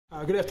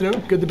Good afternoon.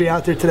 Good to be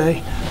out there today.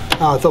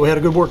 I thought we had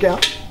a good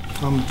workout.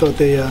 I thought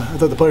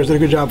the players did a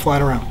good job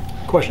flying around.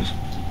 Questions?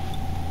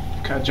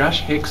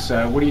 Josh Hicks,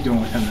 what are you doing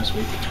with him this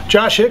week?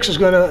 Josh Hicks is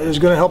going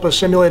to help us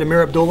simulate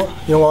Amir Abdullah.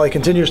 You know, while he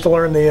continues to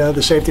learn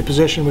the safety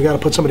position, we got to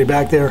put somebody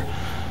back there.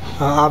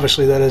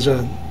 Obviously,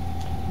 that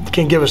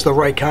can give us the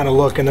right kind of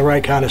look and the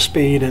right kind of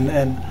speed,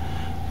 and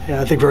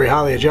I think very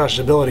highly of Josh's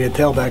ability at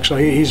tailback. So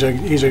he's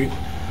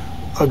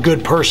a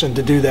good person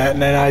to do that.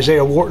 And then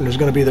Isaiah Wharton is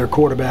going to be their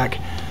quarterback.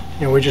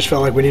 You know, we just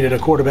felt like we needed a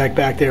quarterback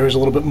back there who's a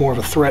little bit more of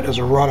a threat as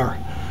a runner.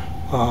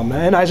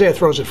 And Isaiah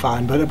throws it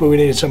fine, but we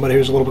needed somebody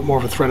who's a little bit more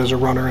of a threat as a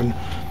runner. And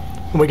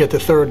when we get to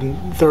third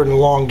and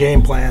long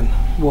game plan,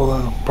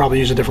 we'll probably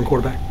use a different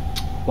quarterback.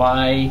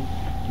 Why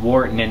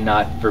Wharton and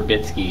not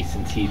Verbitsky,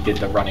 since he did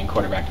the running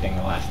quarterback thing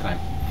the last time?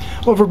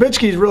 Well,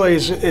 Verbitsky really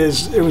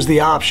it was the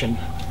option,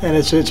 and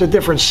it's a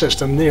different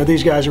system. You know,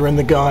 these guys are in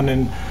the gun,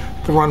 and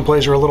the run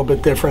plays are a little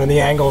bit different, and the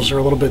angles are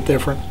a little bit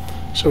different.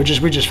 So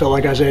we just felt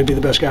like Isaiah would be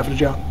the best guy for the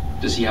job.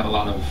 Does he have a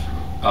lot of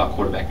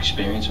quarterback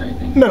experience or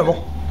anything?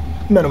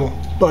 Minimal,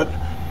 but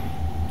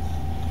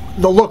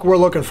the look we're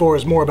looking for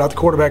is more about the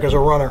quarterback as a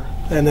runner.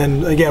 And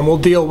then, again, we'll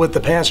deal with the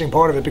passing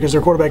part of it because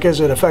their quarterback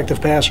is an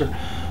effective passer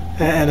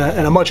and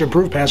a much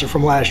improved passer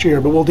from last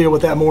year, but we'll deal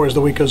with that more as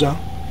the week goes on.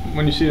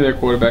 When you see their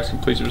quarterback's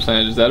completion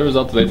percentage, is that a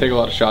result that they take a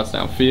lot of shots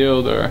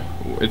downfield, or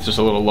it's just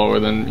a little lower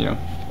than you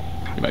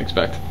might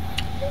expect?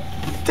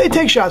 They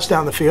take shots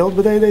down the field,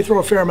 but they throw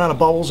a fair amount of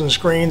bubbles and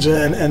screens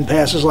and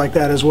passes like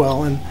that as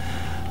well. And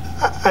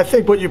I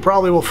think what you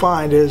probably will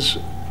find is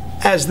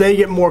as they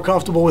get more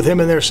comfortable with him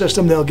in their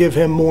system, they'll give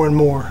him more and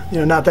more. You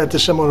know, not that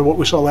dissimilar to what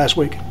we saw last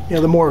week. You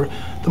know, the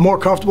more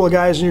comfortable a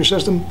guy is in your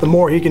system, the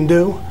more he can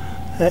do,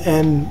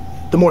 and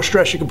the more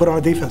stress you can put on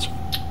a defense.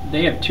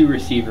 They have two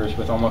receivers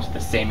with almost the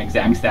same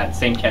exact stats,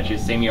 same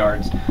catches, same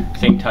yards,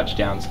 same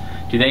touchdowns.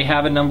 Do they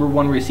have a number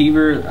one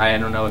receiver? I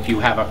don't know if you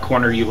have a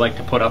corner you like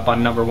to put up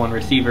on number one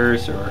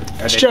receivers, or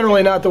it's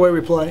generally not the way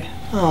we play.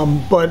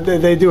 But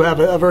they do have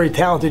a very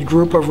talented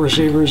group of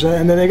receivers,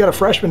 and then they got a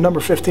freshman, number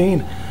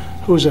 15,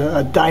 who's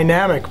a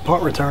dynamic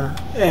punt returner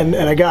and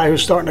a guy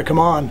who's starting to come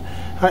on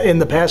in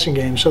the passing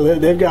game. So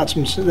they've got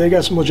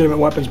some legitimate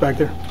weapons back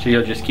there. So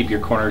you'll just keep your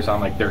corners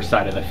on like their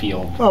side of the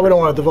field. Well, we don't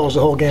want to divulge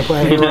the whole game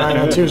plan here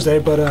on Tuesday,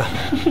 but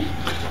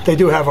they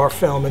do have our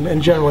film,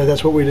 and generally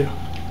that's what we do.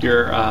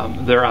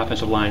 Their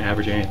offensive line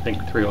averaging, I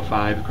think,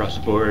 305 across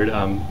the board.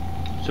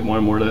 Is it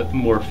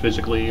more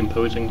physically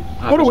imposing?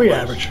 What do we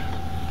average?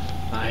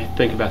 I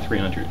think about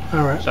 300.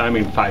 All right. So I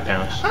mean 5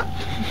 pounds.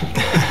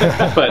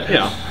 But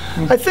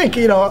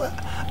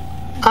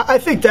I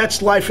think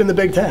that's life in the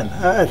Big Ten.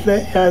 I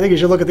think as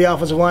you look at the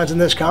offensive lines in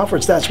this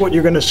conference, that's what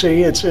you're going to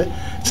see.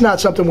 It's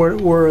not something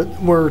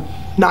we're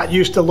not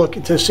used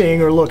to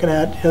seeing or looking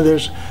at. You know,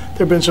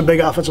 there've been some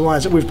big offensive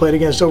lines that we've played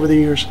against over the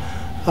years,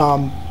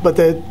 but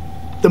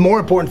the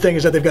more important thing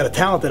is that they've got a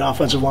talented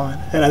offensive line,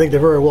 and I think they're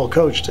very well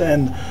coached,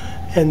 and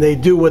they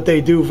do what they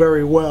do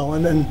very well.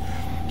 And then,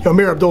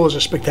 Amir Abdullah is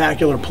a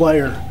spectacular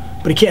player,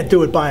 but he can't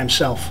do it by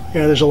himself.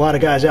 There's a lot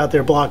of guys out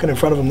there blocking in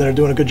front of him that are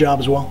doing a good job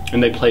as well.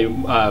 And they play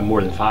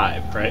more than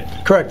 5, right?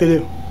 Correct, they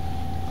do.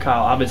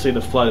 Kyle, obviously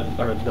the Flood.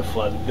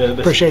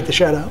 Appreciate the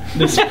shout out.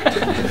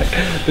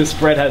 This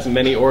spread has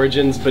many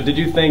origins, but did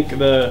you think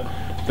the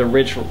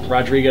Rich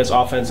Rodriguez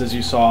offenses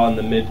you saw in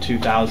the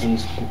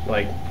mid-2000s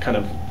kind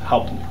of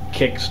helped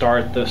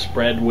kick-start the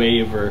spread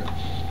wave, or?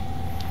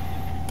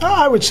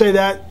 I would say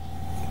that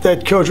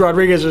Coach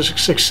Rodriguez's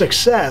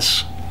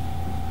success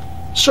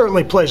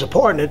certainly plays a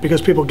part in it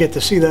because people get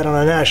to see that on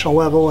a national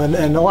level, and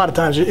a lot of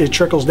times it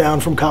trickles down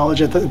from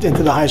college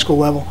into the high school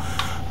level.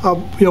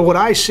 What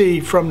I see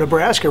from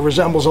Nebraska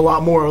resembles a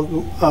lot more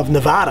of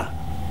Nevada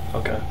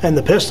and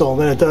the pistol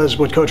than it does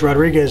what Coach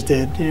Rodriguez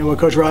did. What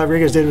Coach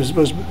Rodriguez did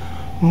was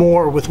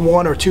more with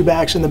 1 or 2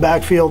 backs in the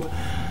backfield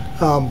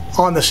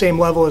on the same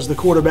level as the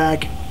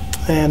quarterback.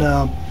 And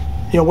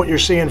what you're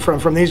seeing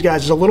from these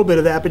guys is a little bit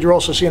of that, but you're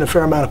also seeing a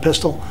fair amount of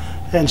pistol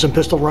and some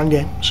pistol run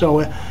game.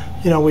 So,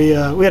 we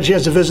had a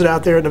chance to visit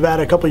out there at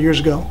Nevada a couple of years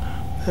ago,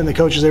 and the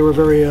coaches, they were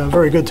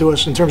very good to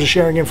us in terms of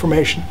sharing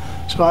information.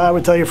 So I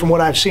would tell you, from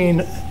what I've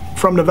seen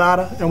from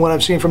Nevada and what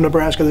I've seen from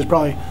Nebraska, there's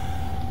probably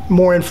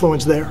more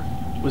influence there.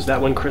 Was that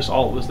when Chris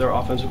Ault was their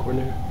offensive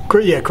coordinator?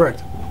 Yeah,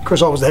 correct.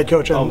 Chris Ault was the head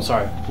coach. Oh, I'm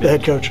sorry. The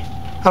head coach.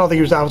 I don't think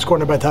he was the offensive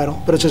coordinator by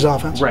title, but it's his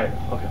offense. Right.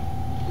 Okay.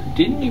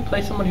 Didn't you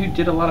play someone who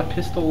did a lot of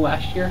pistol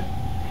last year?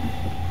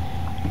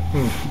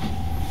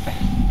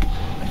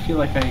 I feel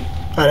like I'd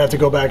have to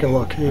go back and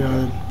look.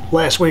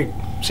 Last week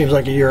seems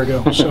like a year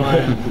ago, so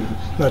I'm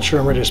not sure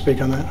I'm ready to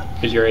speak on that.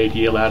 Is your AD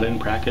allowed in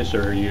practice,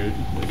 or are you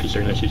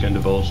concerned that she's going to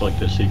divulge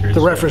the secrets?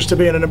 The reference to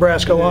being a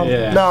Nebraska alum?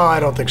 Yeah. No, I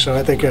don't think so.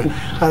 I think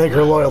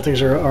her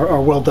loyalties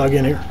are well dug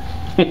in here.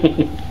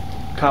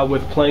 Kyle,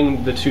 with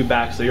playing the 2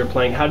 backs that you're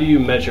playing, how do you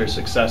measure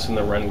success in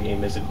the run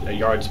game? Is it a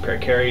yards per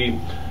carry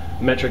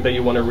metric that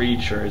you want to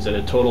reach, or is it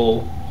a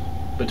total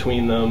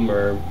between them,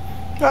 or?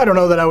 I don't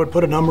know that I would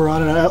put a number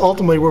on it.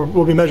 Ultimately,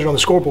 we'll be measured on the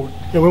scoreboard.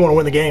 We want to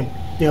win the game.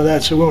 We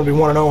want to be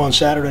 1-0 on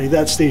Saturday.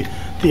 That's the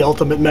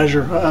ultimate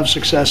measure of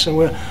success. And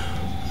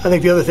I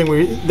think the other thing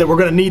that we're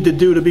going to need to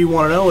do to be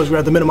 1-0 is we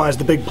have to minimize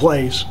the big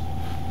plays.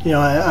 You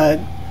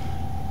know,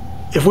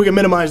 if we can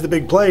minimize the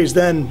big plays,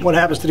 then what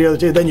happens to the other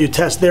team? Then you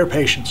test their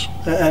patience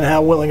and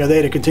how willing are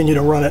they to continue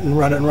to run it and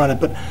run it and run it.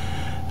 But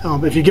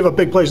if you give up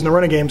big plays in the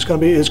running game, it's going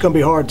to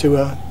be hard to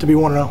be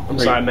 1-0. I'm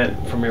sorry, I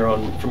meant from your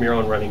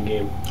own running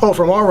game. Oh,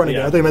 from our running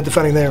game. I think I meant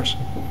defending theirs.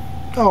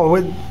 Oh,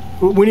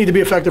 we need to be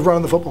effective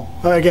running the football.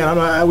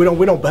 Again,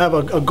 we don't have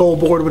a goal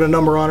board with a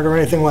number on it or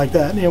anything like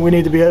that. You know, we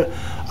need to be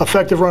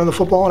effective running the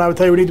football, and I would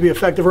tell you we need to be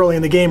effective early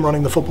in the game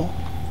running the football.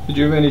 Did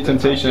you have any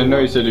temptation? I know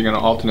you said you're going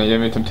to alternate. You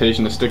have any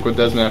temptation to stick with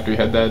Desmond after you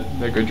had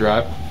that good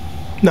drive?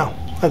 No,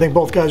 I think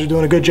both guys are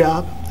doing a good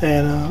job,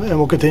 and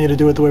we'll continue to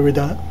do it the way we've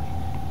done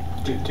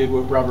it. Did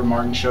what Robert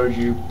Martin showed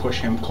you push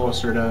him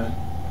closer to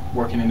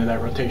working into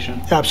that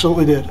rotation?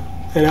 Absolutely did.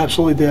 It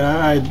absolutely did.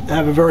 I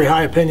have a very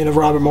high opinion of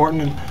Robert Martin,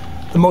 and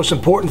the most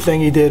important thing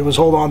he did was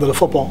hold on to the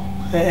football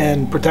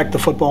and protect the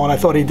football, and I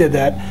thought he did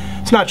that.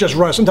 It's not just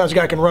run. Sometimes a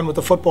guy can run with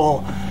the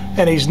football,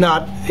 and he's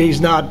not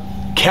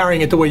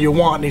carrying it the way you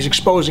want, and he's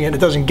exposing it, and it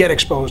doesn't get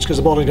exposed because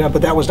the ball doesn't get up,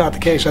 but that was not the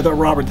case. I thought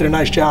Robert did a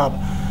nice job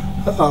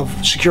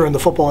of securing the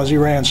football as he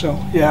ran,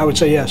 so yeah, I would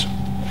say yes.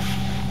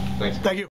 Thanks. Thank you.